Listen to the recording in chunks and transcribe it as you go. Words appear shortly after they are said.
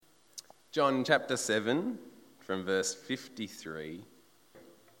John chapter 7, from verse 53.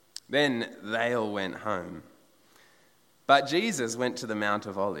 Then they all went home, but Jesus went to the Mount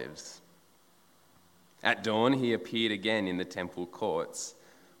of Olives. At dawn he appeared again in the temple courts,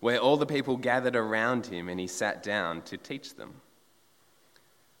 where all the people gathered around him, and he sat down to teach them.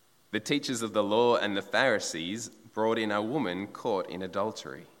 The teachers of the law and the Pharisees brought in a woman caught in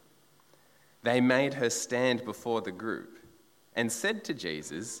adultery. They made her stand before the group and said to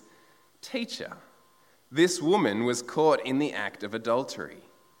Jesus, "Teacher, this woman was caught in the act of adultery.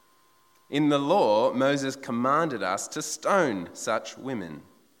 In the law, Moses commanded us to stone such women.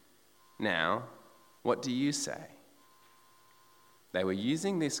 Now, what do you say?" They were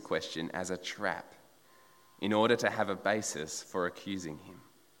using this question as a trap in order to have a basis for accusing him.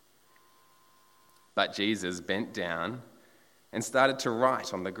 But Jesus bent down and started to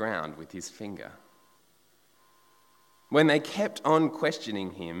write on the ground with his finger. When they kept on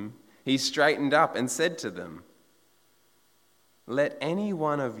questioning him, he straightened up and said to them, "Let any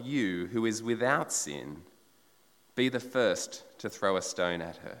one of you who is without sin be the first to throw a stone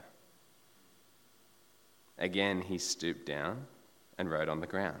at her." Again he stooped down and wrote on the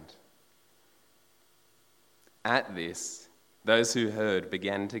ground. At this, those who heard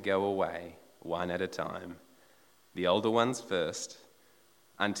began to go away, one at a time, the older ones first,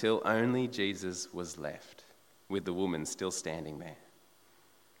 until only Jesus was left, with the woman still standing there.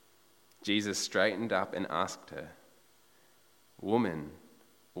 Jesus straightened up and asked her, "Woman,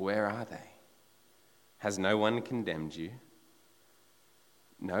 where are they? Has no one condemned you?"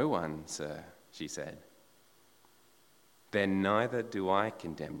 "No one, sir," she said. "Then neither do I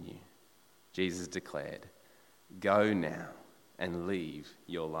condemn you," Jesus declared. "Go now and leave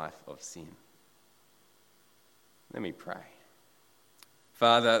your life of sin." Let me pray.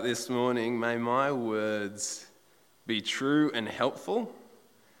 Father, this morning, may my words be true and helpful.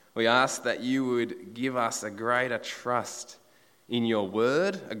 We ask that you would give us a greater trust in your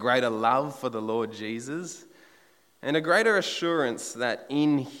word, a greater love for the Lord Jesus, and a greater assurance that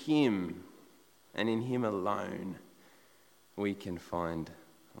in him and in him alone we can find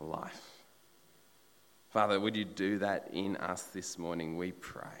life. Father, would you do that in us this morning, we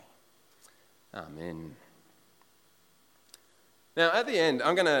pray. Amen. Now, at the end,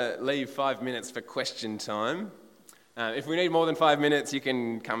 I'm going to leave 5 minutes for question time. If we need more than 5 minutes, you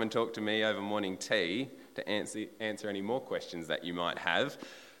can come and talk to me over morning tea to answer any more questions that you might have.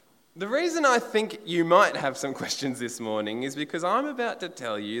 The reason I think you might have some questions this morning is because I'm about to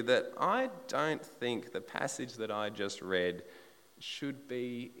tell you that I don't think the passage that I just read should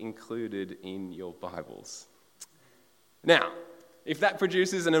be included in your Bibles. Now, if that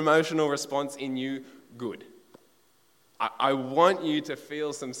produces an emotional response in you, good. I want you to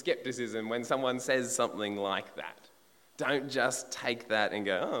feel some skepticism when someone says something like that. Don't just take that and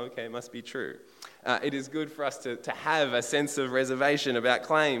go, "Oh, okay, it must be true." It is good for us to have a sense of reservation about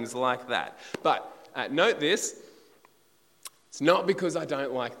claims like that. But note this, it's not because I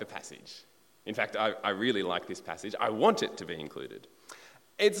don't like the passage. In fact, I really like this passage. I want it to be included.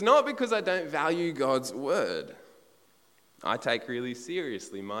 It's not because I don't value God's word. I take really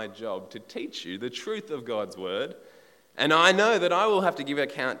seriously my job to teach you the truth of God's word, and I know that I will have to give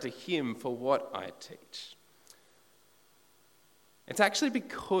account to him for what I teach. It's actually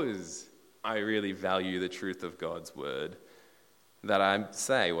because I really value the truth of God's word that I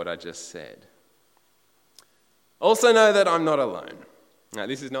say what I just said. Also know that I'm not alone. Now,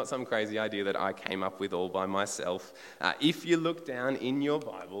 this is not some crazy idea that I came up with all by myself. If you look down in your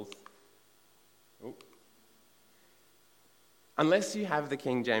Bibles, unless you have the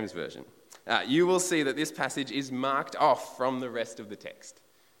King James Version, you will see that this passage is marked off from the rest of the text.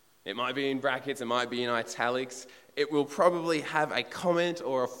 It might be in brackets, it might be in italics. It will probably have a comment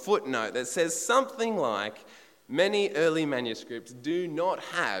or a footnote that says something like, many early manuscripts do not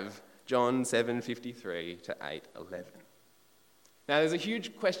have John 7:53 to 8:11. Now, there's a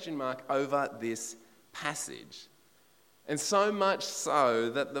huge question mark over this passage, and so much so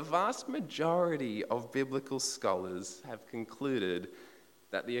that the vast majority of biblical scholars have concluded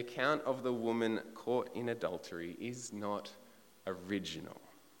that the account of the woman caught in adultery is not original,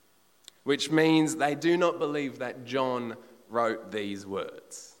 which means they do not believe that John wrote these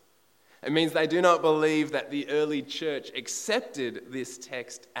words. It means they do not believe that the early church accepted this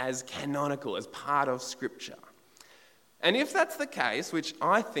text as canonical, as part of Scripture. And if that's the case, which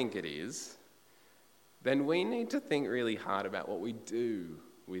I think it is, then we need to think really hard about what we do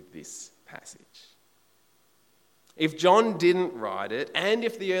with this passage. If John didn't write it, and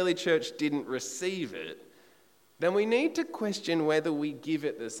if the early church didn't receive it, then we need to question whether we give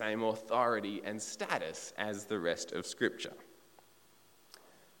it the same authority and status as the rest of Scripture.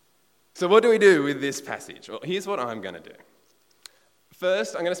 So what do we do with this passage? Well, here's what I'm going to do.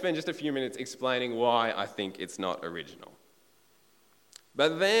 First, I'm going to spend just a few minutes explaining why I think it's not original.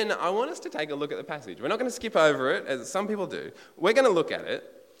 But then I want us to take a look at the passage. We're not going to skip over it, as some people do. We're going to look at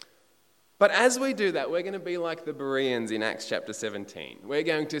it. But as we do that, we're going to be like the Bereans in Acts chapter 17. We're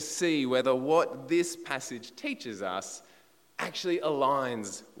going to see whether what this passage teaches us actually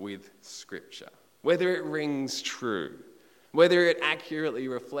aligns with Scripture, whether it rings true, whether it accurately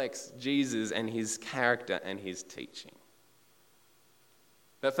reflects Jesus and his character and his teaching.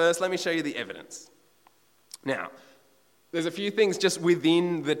 But first, let me show you the evidence. Now, there's a few things just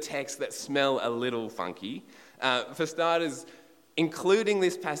within the text that smell a little funky. For starters, including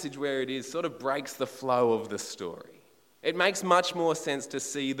this passage where it is sort of breaks the flow of the story. It makes much more sense to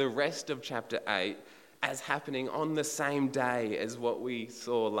see the rest of chapter 8 as happening on the same day as what we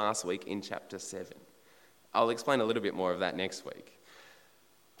saw last week in chapter 7. I'll explain a little bit more of that next week.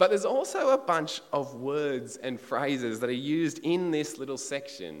 But there's also a bunch of words and phrases that are used in this little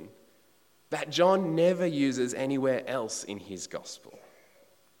section that John never uses anywhere else in his gospel.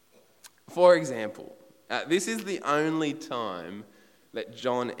 For example, this is the only time that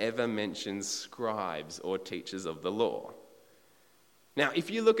John ever mentions scribes or teachers of the law. Now, if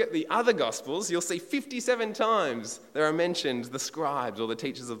you look at the other Gospels, you'll see 57 times there are mentioned the scribes or the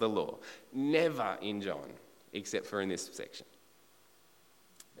teachers of the law. Never in John, except for in this section.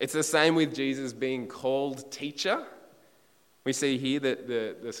 It's the same with Jesus being called teacher. We see here that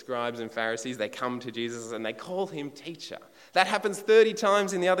the scribes and Pharisees, they come to Jesus and they call him teacher. That happens 30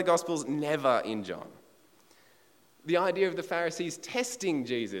 times in the other Gospels, never in John. The idea of the Pharisees testing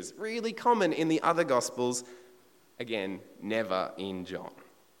Jesus, really common in the other Gospels, again, never in John.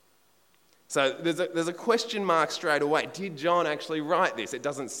 So there's a question mark straight away. Did John actually write this? It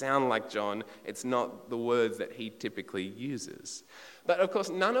doesn't sound like John. It's not the words that he typically uses. But of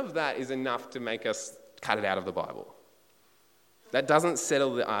course, none of that is enough to make us cut it out of the Bible. That doesn't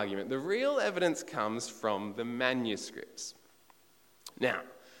settle the argument. The real evidence comes from the manuscripts. Now,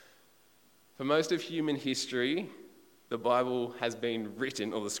 for most of human history, the Bible has been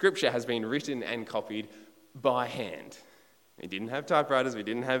written, or the Scripture has been written and copied by hand. We didn't have typewriters, we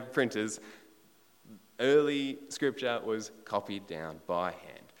didn't have printers. Early Scripture was copied down by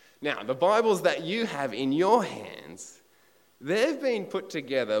hand. Now, the Bibles that you have in your hands, they've been put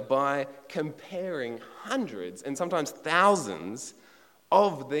together by comparing hundreds and sometimes thousands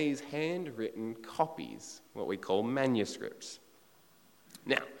of these handwritten copies, what we call manuscripts.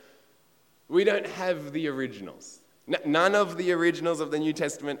 Now, we don't have the originals. None of the originals of the New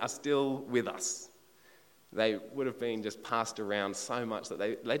Testament are still with us. They would have been just passed around so much that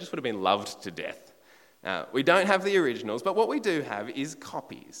they just would have been loved to death. We don't have the originals, but what we do have is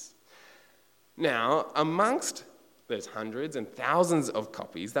copies. Now, amongst those hundreds and thousands of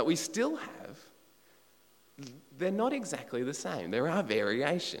copies that we still have, they're not exactly the same. There are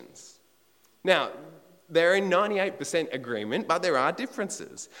variations. Now, they're in 98% agreement, but there are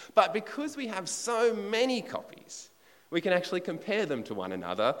differences. But because we have so many copies, we can actually compare them to one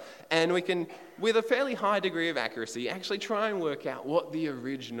another, and we can, with a fairly high degree of accuracy, actually try and work out what the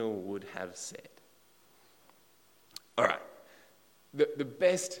original would have said. All right. The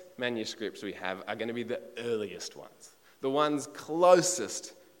best manuscripts we have are going to be the earliest ones, the ones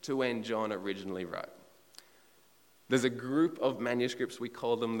closest to when John originally wrote. There's a group of manuscripts, we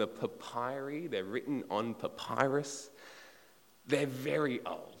call them the papyri. They're written on papyrus. They're very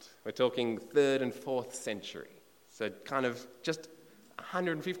old. We're talking 3rd and 4th century. So kind of just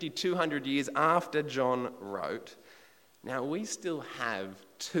 150, 200 years after John wrote. Now, we still have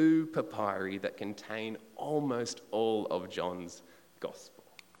 2 papyri that contain almost all of John's Gospel.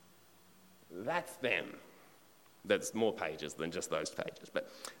 That's them. That's more pages than just those pages. But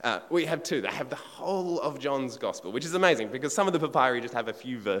we have 2. They have the whole of John's Gospel, which is amazing because some of the papyri just have a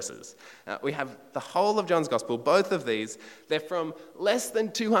few verses. We have the whole of John's Gospel. Both of these, they're from less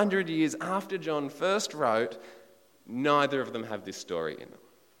than 200 years after John first wrote. Neither of them have this story in them.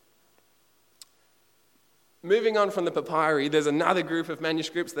 Moving on from the papyri, there's another group of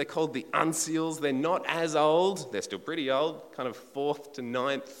manuscripts. They're called the uncials. They're not as old. They're still pretty old, kind of 4th to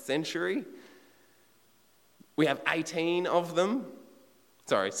 9th century. We have 16 of them.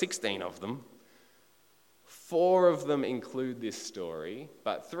 4 of them include this story,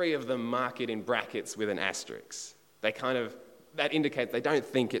 but 3 of them mark it in brackets with an asterisk. That indicates they don't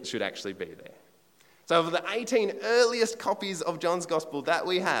think it should actually be there. So of the 18 earliest copies of John's Gospel that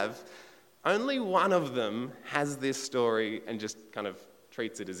we have, only one of them has this story and just kind of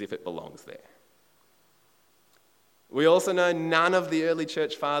treats it as if it belongs there. We also know none of the early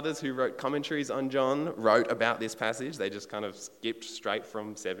church fathers who wrote commentaries on John wrote about this passage. They just kind of skipped straight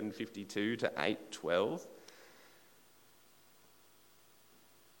from 752 to 812.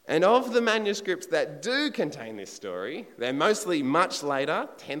 And of the manuscripts that do contain this story, they're mostly much later,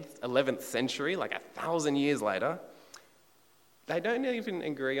 10th, 11th century, like 1,000 years later. They don't even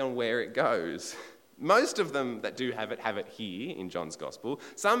agree on where it goes. Most of them that do have it here in John's Gospel.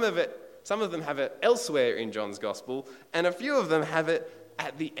 Some of them have it elsewhere in John's Gospel, and a few of them have it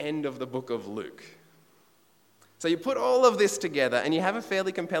at the end of the book of Luke. So you put all of this together, and you have a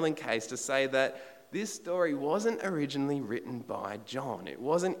fairly compelling case to say that this story wasn't originally written by John. It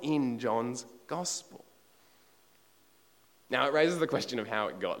wasn't in John's Gospel. Now, it raises the question of how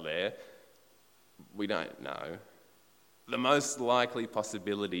it got there. We don't know. The most likely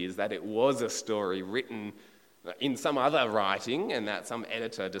possibility is that it was a story written in some other writing and that some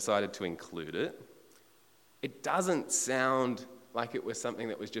editor decided to include it. It doesn't sound like it was something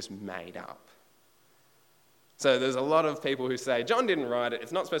that was just made up. So there's a lot of people who say, John didn't write it,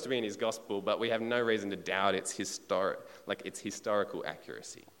 it's not supposed to be in his gospel, but we have no reason to doubt its historical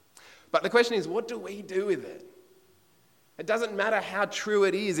accuracy. But the question is, what do we do with it? It doesn't matter how true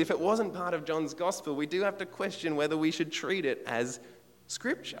it is. If it wasn't part of John's gospel, we do have to question whether we should treat it as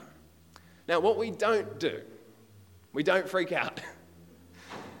scripture. Now, what we don't do, we don't freak out.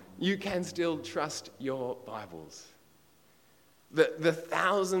 You can still trust your Bibles. The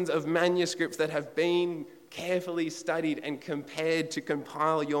thousands of manuscripts that have been carefully studied and compared to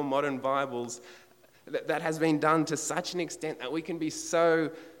compile your modern Bibles, that has been done to such an extent that we can be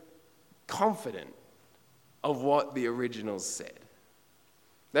so confident of what the originals said.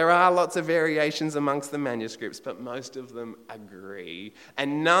 There are lots of variations amongst the manuscripts, but most of them agree,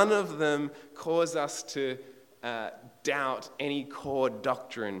 and none of them cause us to doubt any core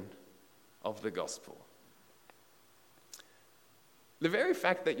doctrine of the gospel. The very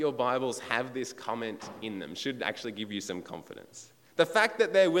fact that your Bibles have this comment in them should actually give you some confidence. The fact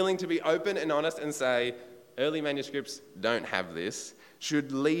that they're willing to be open and honest and say, early manuscripts don't have this,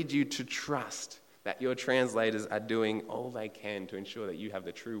 should lead you to trust that your translators are doing all they can to ensure that you have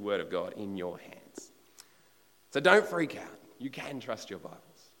the true word of God in your hands. So don't freak out. You can trust your Bibles.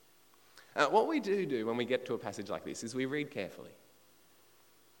 What we do when we get to a passage like this is we read carefully.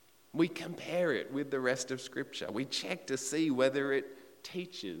 We compare it with the rest of Scripture. We check to see whether it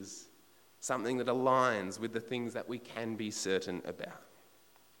teaches something that aligns with the things that we can be certain about.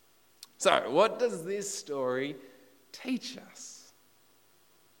 So, what does this story teach us?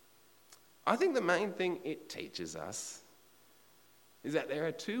 I think the main thing it teaches us is that there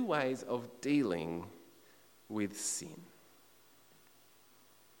are two ways of dealing with sin.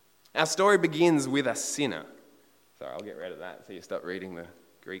 Our story begins with a sinner. Sorry, I'll get rid of that so you stop reading the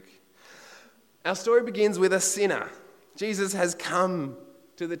Greek. Our story begins with a sinner. Jesus has come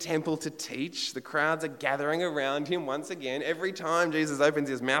to the temple to teach. The crowds are gathering around him once again. Every time Jesus opens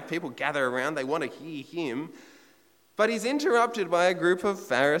his mouth, people gather around. They want to hear him. But he's interrupted by a group of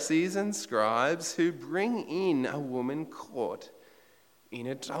Pharisees and scribes who bring in a woman caught in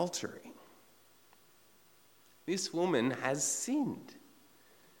adultery. This woman has sinned.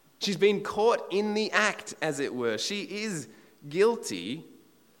 She's been caught in the act, as it were. She is guilty.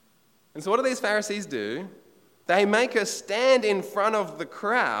 And so what do these Pharisees do? They make her stand in front of the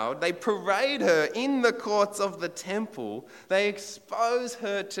crowd. They parade her in the courts of the temple. They expose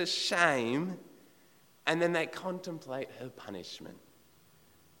her to shame. And then they contemplate her punishment,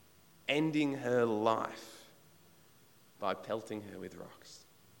 ending her life by pelting her with rocks.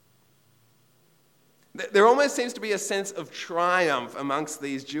 There almost seems to be a sense of triumph amongst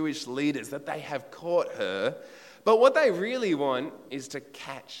these Jewish leaders that they have caught her, but what they really want is to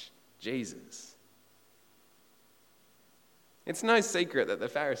catch Jesus. It's no secret that the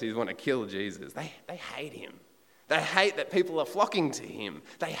Pharisees want to kill Jesus. They hate him. They hate that people are flocking to him.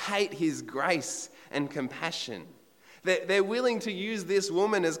 They hate his grace and compassion. They're willing to use this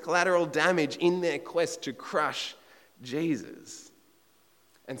woman as collateral damage in their quest to crush Jesus.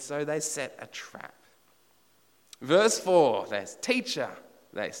 And so they set a trap. Verse 4, there's teacher,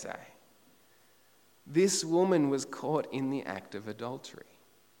 they say. This woman was caught in the act of adultery.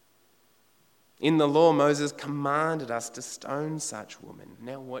 In the law, Moses commanded us to stone such women.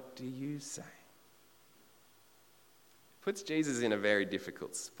 Now what do you say? Puts Jesus in a very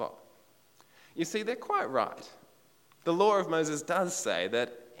difficult spot. You see, they're quite right. The law of Moses does say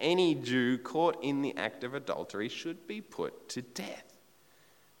that any Jew caught in the act of adultery should be put to death.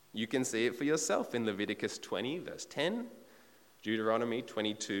 You can see it for yourself in Leviticus 20, verse 10, Deuteronomy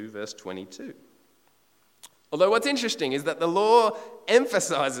 22, verse 22. Although what's interesting is that the law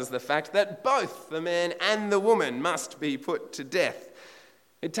emphasizes the fact that both the man and the woman must be put to death.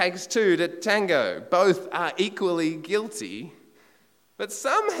 It takes two to tango. Both are equally guilty. But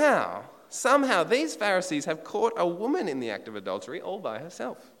somehow these Pharisees have caught a woman in the act of adultery all by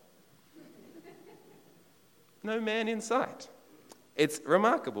herself. No man in sight. It's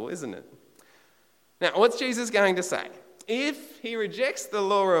remarkable, isn't it? Now, what's Jesus going to say? If he rejects the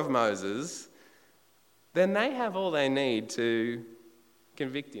law of Moses, then they have all they need to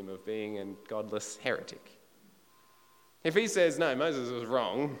convict him of being a godless heretic. If he says, no, Moses was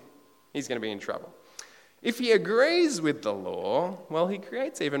wrong, he's going to be in trouble. If he agrees with the law, well, he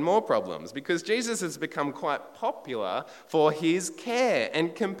creates even more problems because Jesus has become quite popular for his care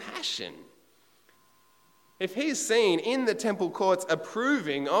and compassion. If he's seen in the temple courts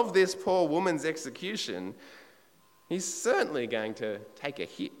approving of this poor woman's execution, he's certainly going to take a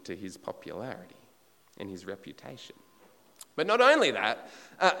hit to his popularity and his reputation. But not only that,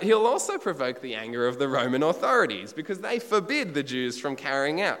 he'll also provoke the anger of the Roman authorities because they forbid the Jews from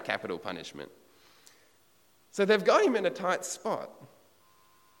carrying out capital punishment. So they've got him in a tight spot.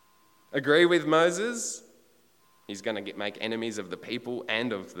 Agree with Moses, he's going to make enemies of the people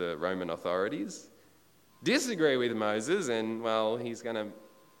and of the Roman authorities. Disagree with Moses and, well, he's going to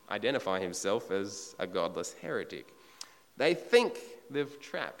identify himself as a godless heretic. They think they've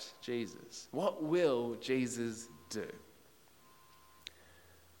trapped Jesus. What will Jesus do?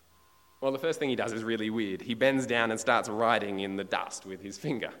 Well, the first thing he does is really weird. He bends down and starts writing in the dust with his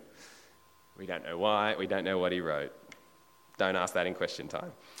finger. We don't know why. We don't know what he wrote. Don't ask that in question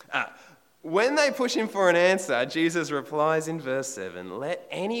time. When they push him for an answer, Jesus replies in verse 7, "Let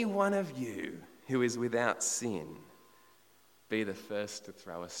any one of you who is without sin be the first to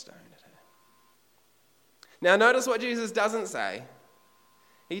throw a stone at her." Now, notice what Jesus doesn't say.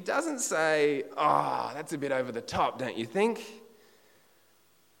 He doesn't say, "Oh, that's a bit over the top, don't you think?"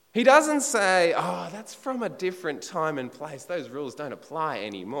 He doesn't say, "Oh, that's from a different time and place. Those rules don't apply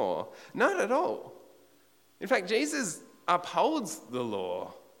anymore." Not at all. In fact, Jesus upholds the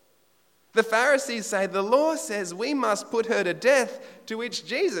law. The Pharisees say, "The law says we must put her to death," to which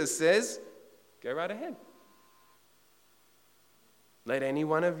Jesus says, "Go right ahead. Let any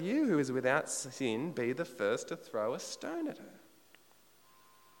one of you who is without sin be the first to throw a stone at her."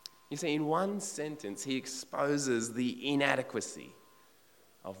 You see, in one sentence, he exposes the inadequacy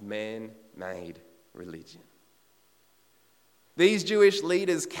of man-made religion. These Jewish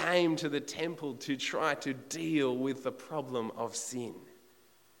leaders came to the temple to try to deal with the problem of sin.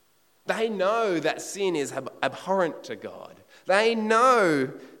 They know that sin is abhorrent to God. They know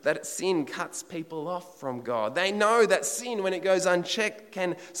that sin cuts people off from God. They know that sin, when it goes unchecked,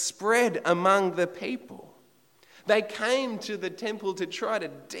 can spread among the people. They came to the temple to try to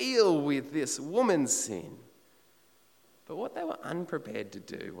deal with this woman's sin. But what they were unprepared to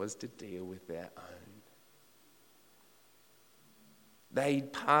do was to deal with their own. They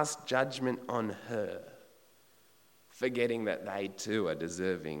passed judgment on her, forgetting that they too are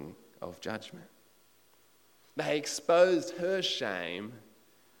deserving of judgment. They exposed her shame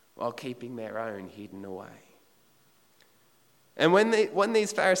while keeping their own hidden away. And when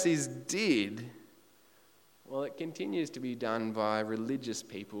these Pharisees did, well, it continues to be done by religious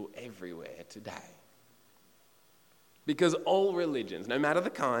people everywhere today. Because all religions, no matter the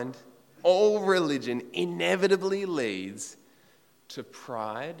kind, all religion inevitably leads to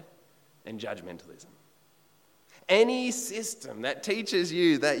pride and judgmentalism. Any system that teaches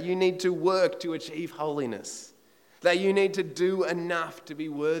you that you need to work to achieve holiness, that you need to do enough to be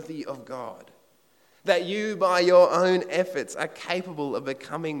worthy of God, that you by your own efforts are capable of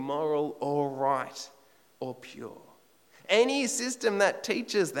becoming moral or right or pure. Any system that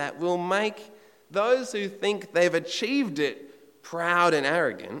teaches that will make those who think they've achieved it proud and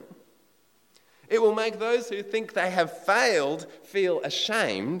arrogant. It will make those who think they have failed feel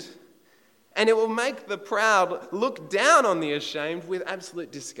ashamed. And it will make the proud look down on the ashamed with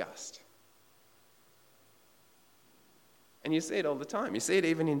absolute disgust. And you see it all the time. You see it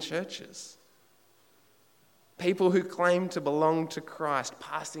even in churches. People who claim to belong to Christ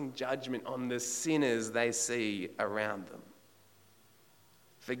passing judgment on the sinners they see around them,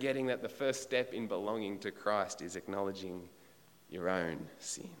 forgetting that the first step in belonging to Christ is acknowledging your own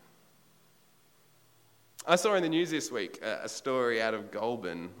sin. I saw in the news this week a story out of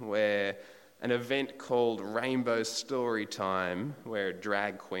Goulburn where an event called Rainbow Story Time, where a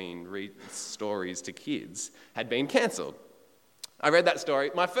drag queen reads stories to kids, had been cancelled. I read that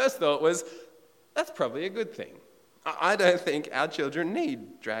story. My first thought was, that's probably a good thing. I don't think our children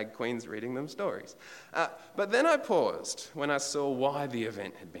need drag queens reading them stories. But then I paused when I saw why the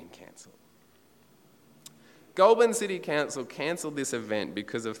event had been cancelled. Goulburn City Council cancelled this event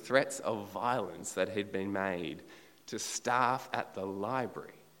because of threats of violence that had been made to staff at the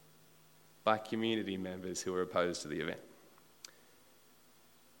library by community members who were opposed to the event.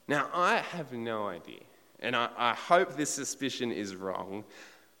 Now, I have no idea, and I hope this suspicion is wrong,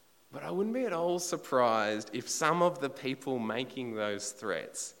 but I wouldn't be at all surprised if some of the people making those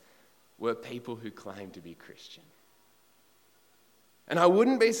threats were people who claim to be Christian. And I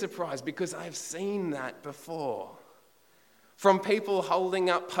wouldn't be surprised because I've seen that before. From people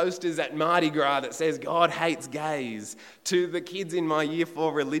holding up posters at Mardi Gras that says God hates gays, to the kids in my Year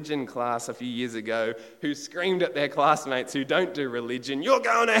 4 religion class a few years ago who screamed at their classmates who don't do religion, "You're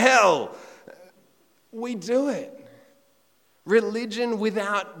going to hell!" We do it. Religion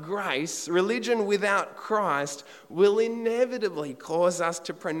without grace, religion without Christ, will inevitably cause us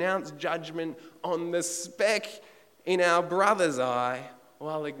to pronounce judgment on the speck in our brother's eye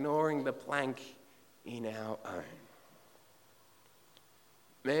while ignoring the plank in our own.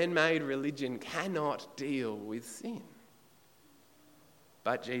 Man-made religion cannot deal with sin,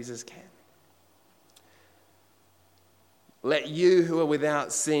 but Jesus can. Let you who are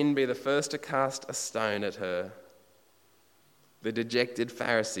without sin be the first to cast a stone at her. The dejected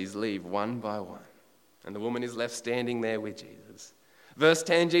Pharisees leave one by one, and the woman is left standing there with Jesus. Verse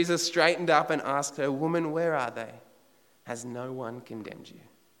 10, Jesus straightened up and asked her, "Woman, where are they? Has no one condemned you?"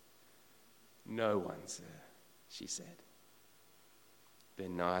 "No one, sir," she said.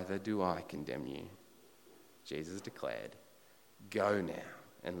 "Then neither do I condemn you," Jesus declared. "Go now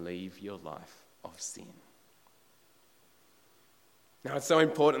and leave your life of sin." Now, it's so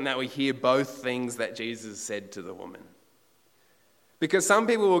important that we hear both things that Jesus said to the woman. Because some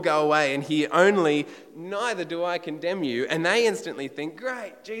people will go away and hear only, "Neither do I condemn you," and they instantly think,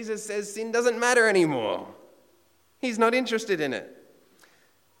 "Great, Jesus says sin doesn't matter anymore. He's not interested in it."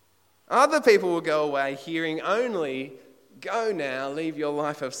 Other people will go away hearing only, "Go now, leave your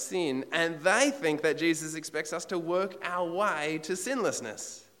life of sin," and they think that Jesus expects us to work our way to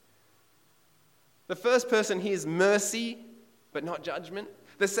sinlessness. The first person hears mercy, but not judgment.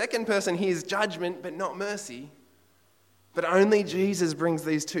 The second person hears judgment, but not mercy. But only Jesus brings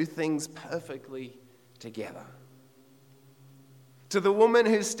these two things perfectly together. To the woman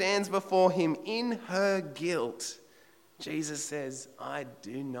who stands before him in her guilt, Jesus says, "I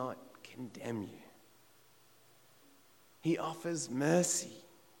do not condemn you." He offers mercy.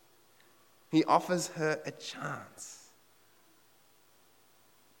 He offers her a chance.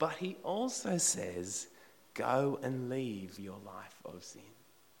 But he also says, "Go and leave your life of sin."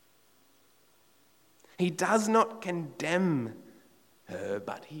 He does not condemn her,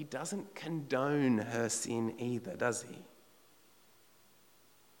 but he doesn't condone her sin either, does he?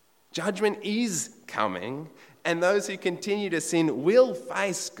 Judgment is coming, and those who continue to sin will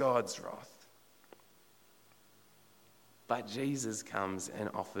face God's wrath. But Jesus comes and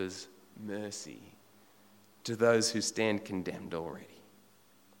offers mercy to those who stand condemned already.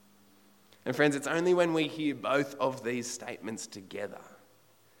 And friends, it's only when we hear both of these statements together,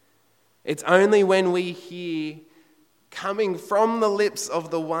 it's only when we hear coming from the lips of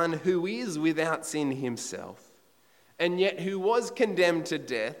the one who is without sin himself, and yet who was condemned to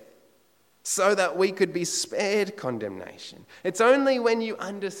death so that we could be spared condemnation. It's only when you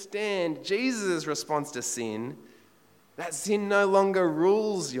understand Jesus' response to sin that sin no longer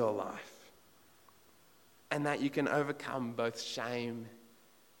rules your life, and that you can overcome both shame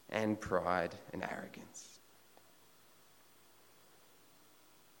and pride and arrogance.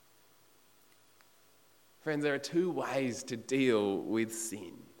 Friends, there are two ways to deal with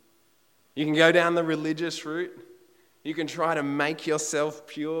sin. You can go down the religious route. You can try to make yourself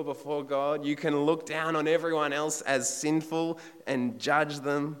pure before God. You can look down on everyone else as sinful and judge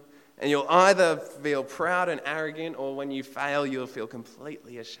them. And you'll either feel proud and arrogant, or when you fail, you'll feel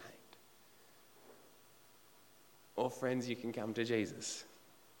completely ashamed. Or friends, you can come to Jesus,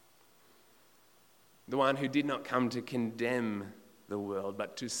 the one who did not come to condemn the world,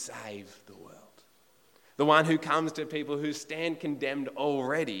 but to save the world. The one who comes to people who stand condemned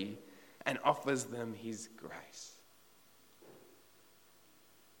already and offers them his grace.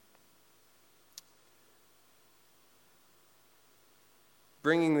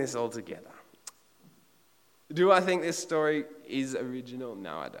 Bringing this all together, do I think this story is original?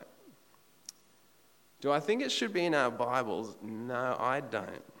 No, I don't. Do I think it should be in our Bibles? No, I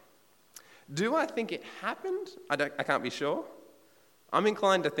don't. Do I think it happened? I can't be sure. I'm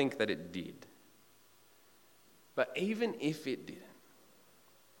inclined to think that it did. But even if it didn't,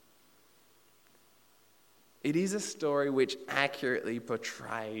 it is a story which accurately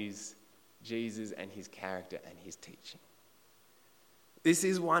portrays Jesus and his character and his teaching. This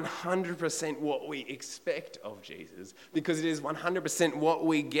is 100% what we expect of Jesus, because it is 100% what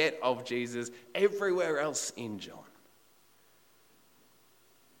we get of Jesus everywhere else in John.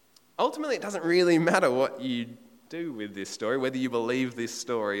 Ultimately, it doesn't really matter what you do with this story, whether you believe this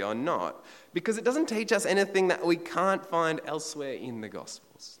story or not, because it doesn't teach us anything that we can't find elsewhere in the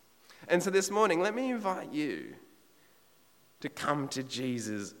Gospels. And so this morning, let me invite you to come to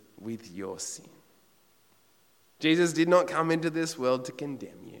Jesus with your sin. Jesus did not come into this world to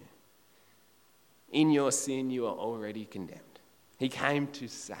condemn you. In your sin, you are already condemned. He came to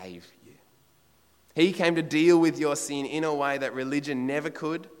save you. He came to deal with your sin in a way that religion never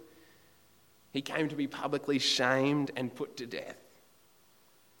could. He came to be publicly shamed and put to death.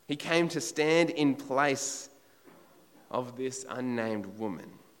 He came to stand in place of this unnamed woman.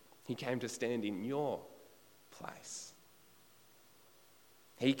 He came to stand in your place.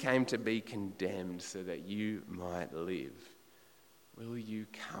 He came to be condemned so that you might live. Will you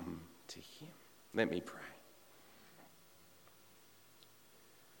come to him? Let me pray.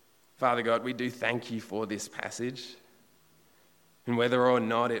 Father God, we do thank you for this passage. And whether or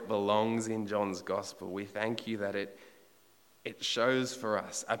not it belongs in John's gospel, we thank you that it shows for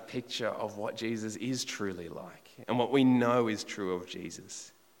us a picture of what Jesus is truly like and what we know is true of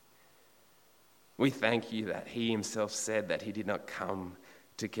Jesus. We thank you that he himself said that he did not come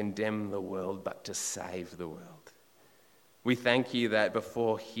to condemn the world, but to save the world. We thank you that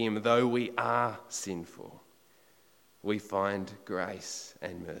before him, though we are sinful, we find grace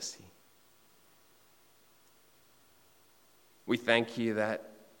and mercy. We thank you that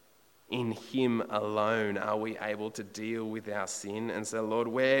in him alone are we able to deal with our sin. And so, Lord,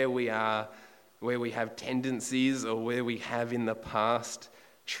 where we have tendencies or where we have in the past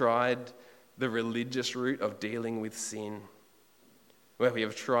tried the religious route of dealing with sin, where we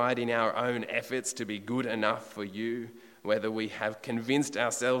have tried in our own efforts to be good enough for you, whether we have convinced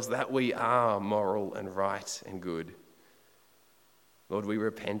ourselves that we are moral and right and good. Lord, we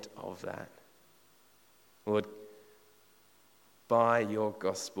repent of that. Lord, by your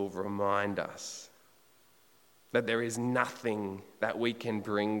gospel, remind us that there is nothing that we can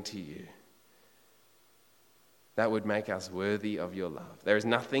bring to you that would make us worthy of your love. There is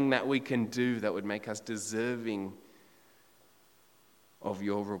nothing that we can do that would make us deserving of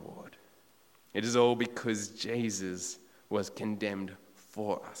your reward. It is all because Jesus was condemned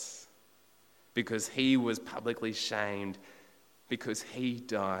for us, because he was publicly shamed, because he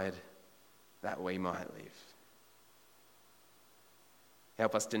died that we might live.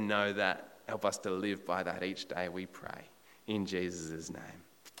 Help us to know that. Help us to live by that each day, we pray. In Jesus' name.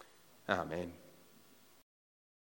 Amen.